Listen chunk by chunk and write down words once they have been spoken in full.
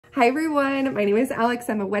Hi everyone, my name is Alex.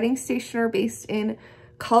 I'm a wedding stationer based in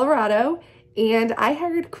Colorado, and I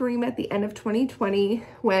hired Karima at the end of 2020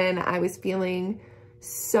 when I was feeling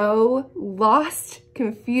so lost,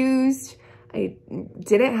 confused. I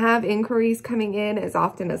didn't have inquiries coming in as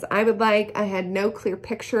often as I would like. I had no clear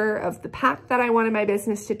picture of the path that I wanted my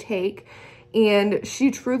business to take, and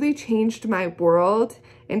she truly changed my world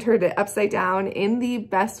and turned it upside down in the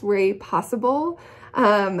best way possible.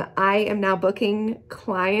 I am now booking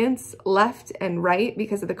clients left and right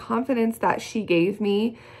because of the confidence that she gave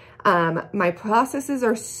me. My processes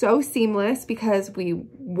are so seamless because we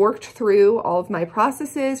worked through all of my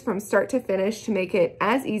processes from start to finish to make it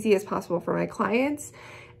as easy as possible for my clients.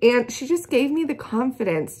 And she just gave me the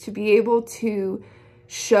confidence to be able to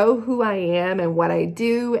show who I am and what I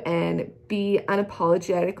do and be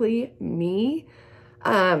unapologetically me.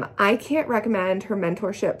 I can't recommend her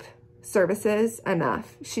mentorship services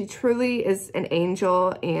enough. She truly is an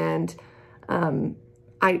angel, and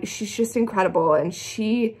she's just incredible, and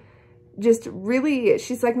she just really,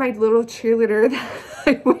 she's like my little cheerleader that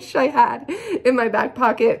I wish I had in my back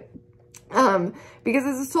pocket. Because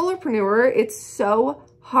as a solopreneur, it's so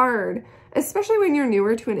hard, especially when you're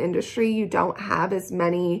newer to an industry. You don't have as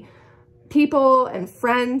many people and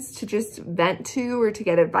friends to just vent to or to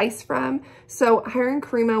get advice from. So hiring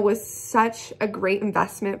Karima was such a great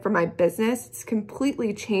investment for my business. It's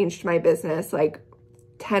completely changed my business like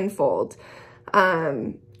tenfold.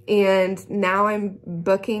 And now I'm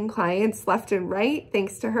booking clients left and right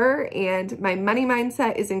thanks to her, and my money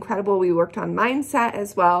mindset is incredible. We worked on mindset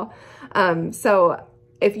as well. So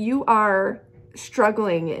if you are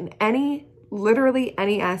struggling in literally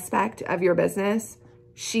any aspect of your business,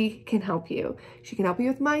 she can help you. She can help you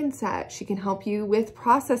with mindset. She can help you with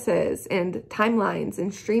processes and timelines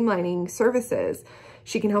and streamlining services.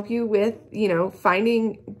 She can help you with,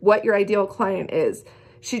 finding what your ideal client is.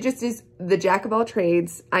 She just is the jack of all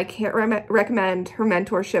trades. I can't recommend her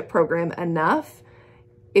mentorship program enough.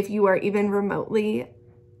 If you are even remotely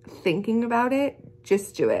thinking about it,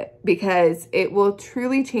 just do it, because it will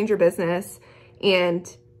truly change your business.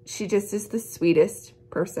 And she just is the sweetest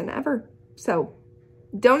person ever. So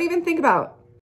don't even think about